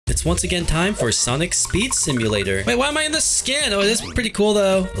It's once again time for Sonic Speed Simulator. Wait, why am I in this skin? Oh, it is pretty cool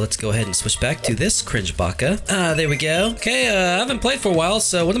though. Let's go ahead and switch back to this cringe baka. There we go. Okay, I haven't played for a while,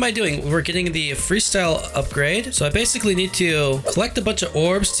 so what am I doing? We're getting the freestyle upgrade. So I basically need to collect a bunch of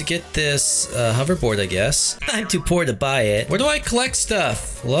orbs to get this hoverboard, I guess. I'm too poor to buy it. Where do I collect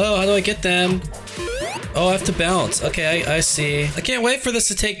stuff? Hello, how do I get them? Oh, I have to bounce. Okay, I see. I can't wait for this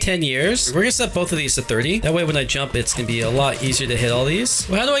to take 10 years. We're gonna set both of these to 30. That way when I jump, it's gonna be a lot easier to hit all these.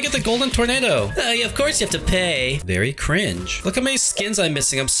 Well, how do I get the golden tornado? Yeah, of course you have to pay. Very cringe. Look how many skins I'm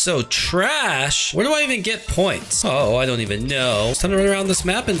missing. I'm so trash. Where do I even get points? Oh, I don't even know. It's time to run around this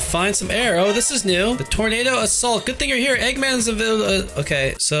map and find some air. Oh, this is new. The tornado assault. Good thing you're here. Eggman's available.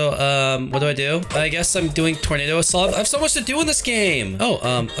 Okay, so, what do I do? I guess I'm doing tornado assault. I have so much to do in this game.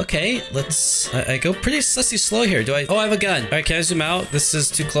 Oh, okay. Let's... I go pretty sussy slow here. Do I... Oh, I have a gun. All right, can I zoom out? This is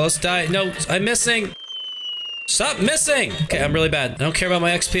too close. Die. No, I'm missing. Stop missing! Okay, I'm really bad. I don't care about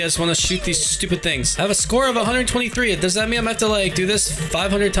my XP. I just want to shoot these stupid things. I have a score of 123. Does that mean I'm gonna have to, like, do this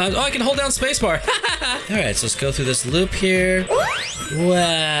 500 times? Oh, I can hold down spacebar. Alright, so let's go through this loop here.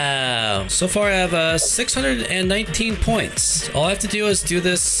 Wow. So far, I have 619 points. All I have to do is do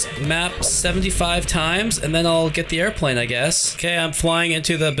this map 75 times, and then I'll get the airplane, I guess. Okay, I'm flying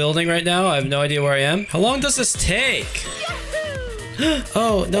into the building right now. I have no idea where I am. How long does this take?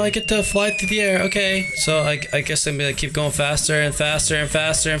 Oh, no, I get to fly through the air. Okay, so I guess I'm gonna keep going faster and faster and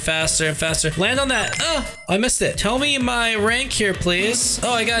faster and faster and faster. Land on that. Oh, I missed it. Tell me my rank here, please.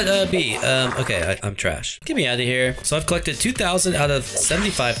 Oh, I got B. Okay, I'm trash. Get me out of here. So I've collected 2,000 out of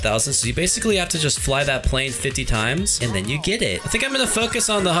 75,000. So you basically have to just fly that plane 50 times and then you get it. I think I'm gonna focus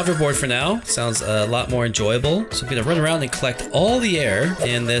on the hoverboard for now. Sounds a lot more enjoyable. So I'm gonna run around and collect all the air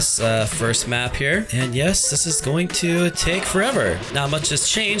in this first map here. And yes, this is going to take forever. Not much has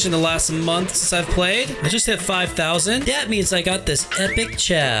changed in the last month since I've played. I just hit 5,000. That means I got this epic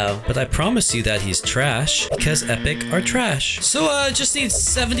chow. But I promise you that he's trash because epic are trash. So just need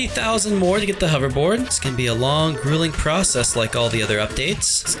 70,000 more to get the hoverboard. It's gonna be a long, grueling process like all the other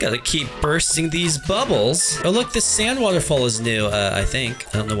updates. Just gotta keep bursting these bubbles. Oh look, this sand waterfall is new, I think.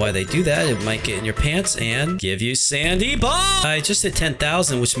 I don't know why they do that. It might get in your pants and give you sandy balls. I just hit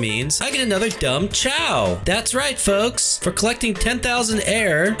 10,000, which means I get another dumb chow. That's right, folks. For collecting 10,000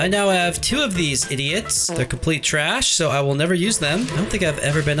 air, I now have 2 of these idiots. They're complete trash, so I will never use them. I don't think I've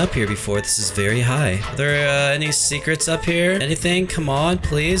ever been up here before. This is very high. Are there any secrets up here? Anything? Come on,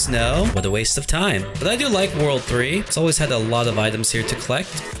 please. No. What a waste of time. But I do like World 3. It's always had a lot of items here to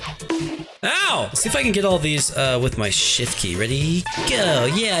collect. Ow! Let's see if I can get all these with my shift key. Ready? Go!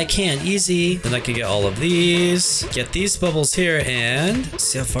 Yeah, I can. Easy. Then I can get all of these. Get these bubbles here and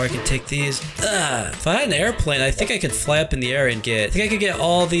see how far I can take these. If I had an airplane, I think I could fly up in the air and I think I could get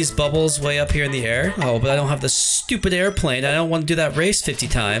all these bubbles way up here in the air. Oh, but I don't have the stupid airplane. I don't want to do that race 50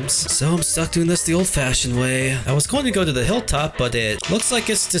 times. So I'm stuck doing this the old-fashioned way. I was going to go to the hilltop, but it looks like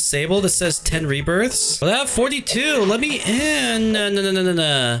it's disabled. It says 10 rebirths. But I have 42. Let me in.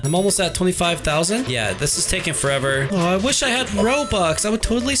 No. I'm almost at 25,000. Yeah, this is taking forever. Oh, I wish I had Robux. I would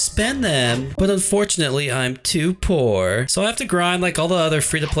totally spend them. But unfortunately, I'm too poor. So I have to grind like all the other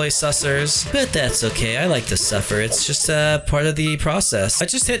free-to-play sussers. But that's okay. I like to suffer. It's just part of the process. I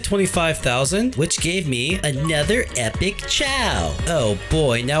just hit 25,000, which gave me another epic chow. Oh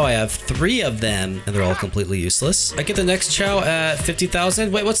boy, now I have 3 of them. And they're all completely useless. I get the next chow at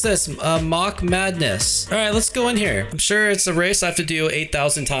 50,000. Wait, what's this? Mock Madness. All right, let's go in here. I'm sure it's a race I have to do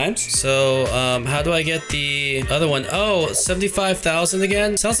 8,000 times. So, how do I get the other one? Oh, 75,000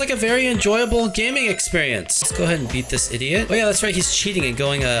 again? Sounds like a very enjoyable gaming experience. Let's go ahead and beat this idiot. Oh yeah, that's right. He's cheating and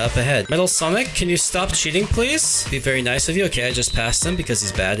going up ahead. Metal Sonic, can you stop cheating, please? Be very nice of you. Okay, I just passed him because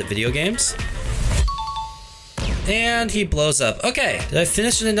he's bad at video games. And he blows up. Okay, did I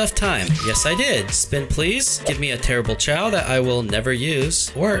finish in enough time? Yes, I did. Spin, please. Give me a terrible chow that I will never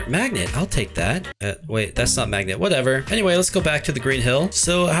use. Or magnet, I'll take that. Wait, that's not magnet, whatever. Anyway, let's go back to the green hill.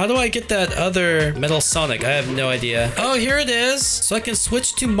 So how do I get that other Metal Sonic? I have no idea. Oh, here it is. So I can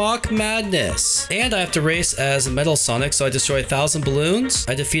switch to Mock Madness. And I have to race as Metal Sonic, so I destroy 1,000 balloons.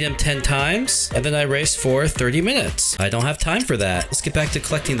 I defeat him 10 times. And then I race for 30 minutes. I don't have time for that. Let's get back to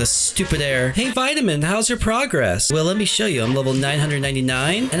collecting the stupid air. Hey, Vitamin, how's your progress? Well, let me show you. I'm level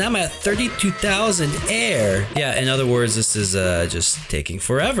 999 and I'm at 32,000 air. Yeah, in other words, this is just taking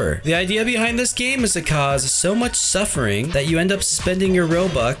forever. The idea behind this game is to cause so much suffering that you end up spending your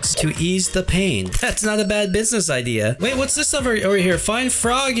Robux to ease the pain. That's not a bad business idea. Wait, what's this over here? Find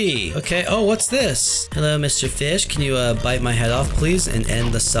Froggy. Okay, oh, what's this? Hello, Mr. Fish. Can you bite my head off, please, and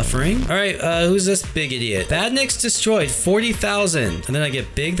end the suffering? All right, who's this big idiot? Badnick's destroyed 40,000. And then I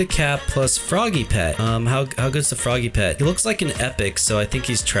get Big the Cat plus Froggy Pet. How good is the froggy pet? He looks like an epic, so I think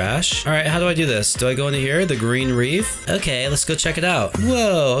he's trash. All right, how do I do this? Do I go into here? The green reef? Okay, let's go check it out.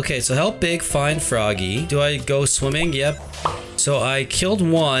 Whoa, okay, so help big find froggy. Do I go swimming? Yep. So I killed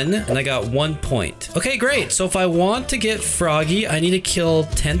one and I got 1 point. Okay, great. So if I want to get froggy, I need to kill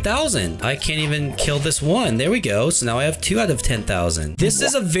 10,000. I can't even kill this one. There we go. So now I have 2 out of 10,000. This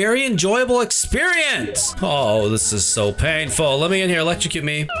is a very enjoyable experience. Oh, this is so painful. Let me in here. Electrocute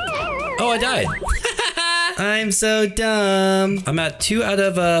me. Oh, I died. I'm so dumb. I'm at 2 out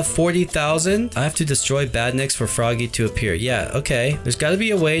of 40,000. I have to destroy badniks for froggy to appear. Yeah, okay. There's got to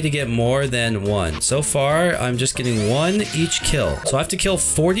be a way to get more than 1. So far, I'm just getting 1 each kill. So I have to kill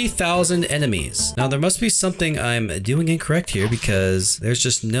 40,000 enemies. Now, there must be something I'm doing incorrect here because there's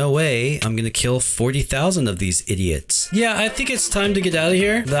just no way I'm going to kill 40,000 of these idiots. Yeah, I think it's time to get out of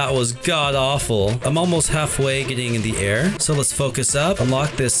here. That was god-awful. I'm almost halfway getting in the air. So let's focus up.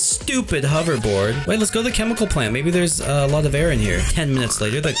 Unlock this stupid hoverboard. Wait, let's go to the chemical plant. Maybe there's a lot of air in here. 10 minutes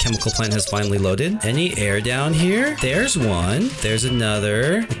later, the chemical plant has finally loaded. Any air down here? There's one. There's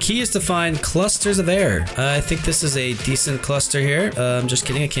another. The key is to find clusters of air. I think this is a decent cluster here. I'm just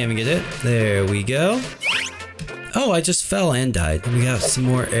kidding. I can't even get it. There we go. Oh, I just fell and died. And we got some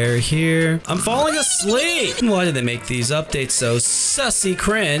more air here. I'm falling asleep. Why did they make these updates so sussy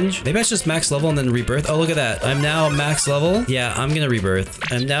cringe? Maybe I should just max level and then rebirth. Oh, look at that. I'm now max level. Yeah, I'm gonna rebirth.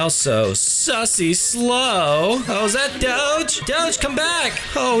 I'm now so sussy slow. Oh, is that Doge? Doge, come back.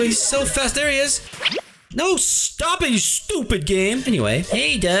 Oh, he's so fast. There he is. No, stop it, you stupid game. Anyway,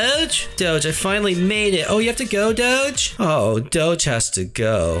 hey, Doge. Doge, I finally made it. Oh, you have to go, Doge? Oh, Doge has to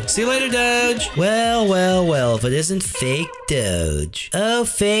go. See you later, Doge. Well, well, well, if it isn't fake Doge. Oh,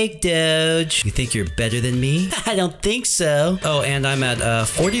 fake Doge. You think you're better than me? I don't think so. Oh, and I'm at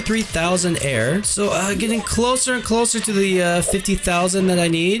 43,000 air. So getting closer and closer to the 50,000 that I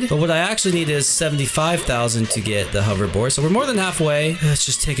need. But what I actually need is 75,000 to get the hoverboard. So we're more than halfway. It's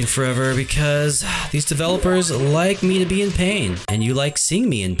just taking forever because these developers like me to be in pain, and you like seeing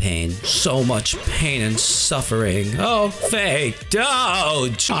me in pain. So much pain and suffering. Oh, fake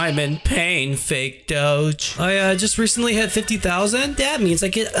Doge. I'm in pain, fake Doge. I just recently hit 50,000. That means I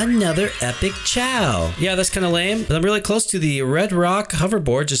get another epic chow. Yeah, that's kind of lame, but I'm really close to the Red Rock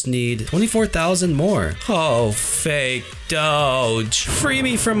hoverboard. Just need 24,000 more. Oh, fake Doge. Free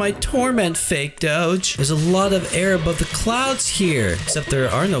me from my torment, fake Doge. There's a lot of air above the clouds here, except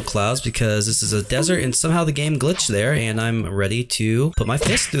there are no clouds because this is a desert and somehow the game glitched there, and I'm ready to put my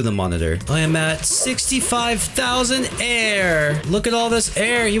fist through the monitor. I am at 65,000 air. Look at all this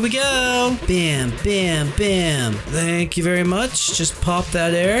air. Here we go. Bam, bam, bam. Thank you very much. Just pop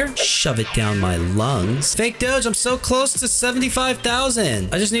that air. Shove it down my lungs. Fake Doge, I'm so close to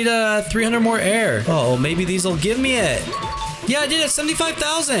 75,000. I just need 300 more air. Oh, maybe these will give me it. Yeah, I did it.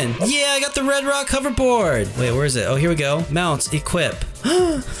 75,000. Yeah, I got the Red Rock hoverboard. Wait, where is it? Oh, here we go. Mounts, equip.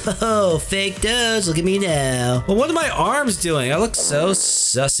 Oh, fake Doge, look at me now. Well, what are my arms doing? I look so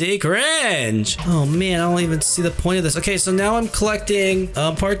sussy cringe. Oh man, I don't even see the point of this. Okay, so now I'm collecting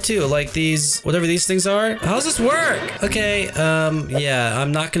part 2, like these, whatever these things are. How does this work? Okay, yeah,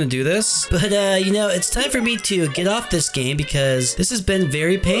 I'm not gonna do this. But you know, it's time for me to get off this game because this has been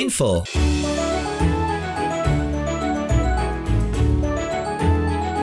very painful.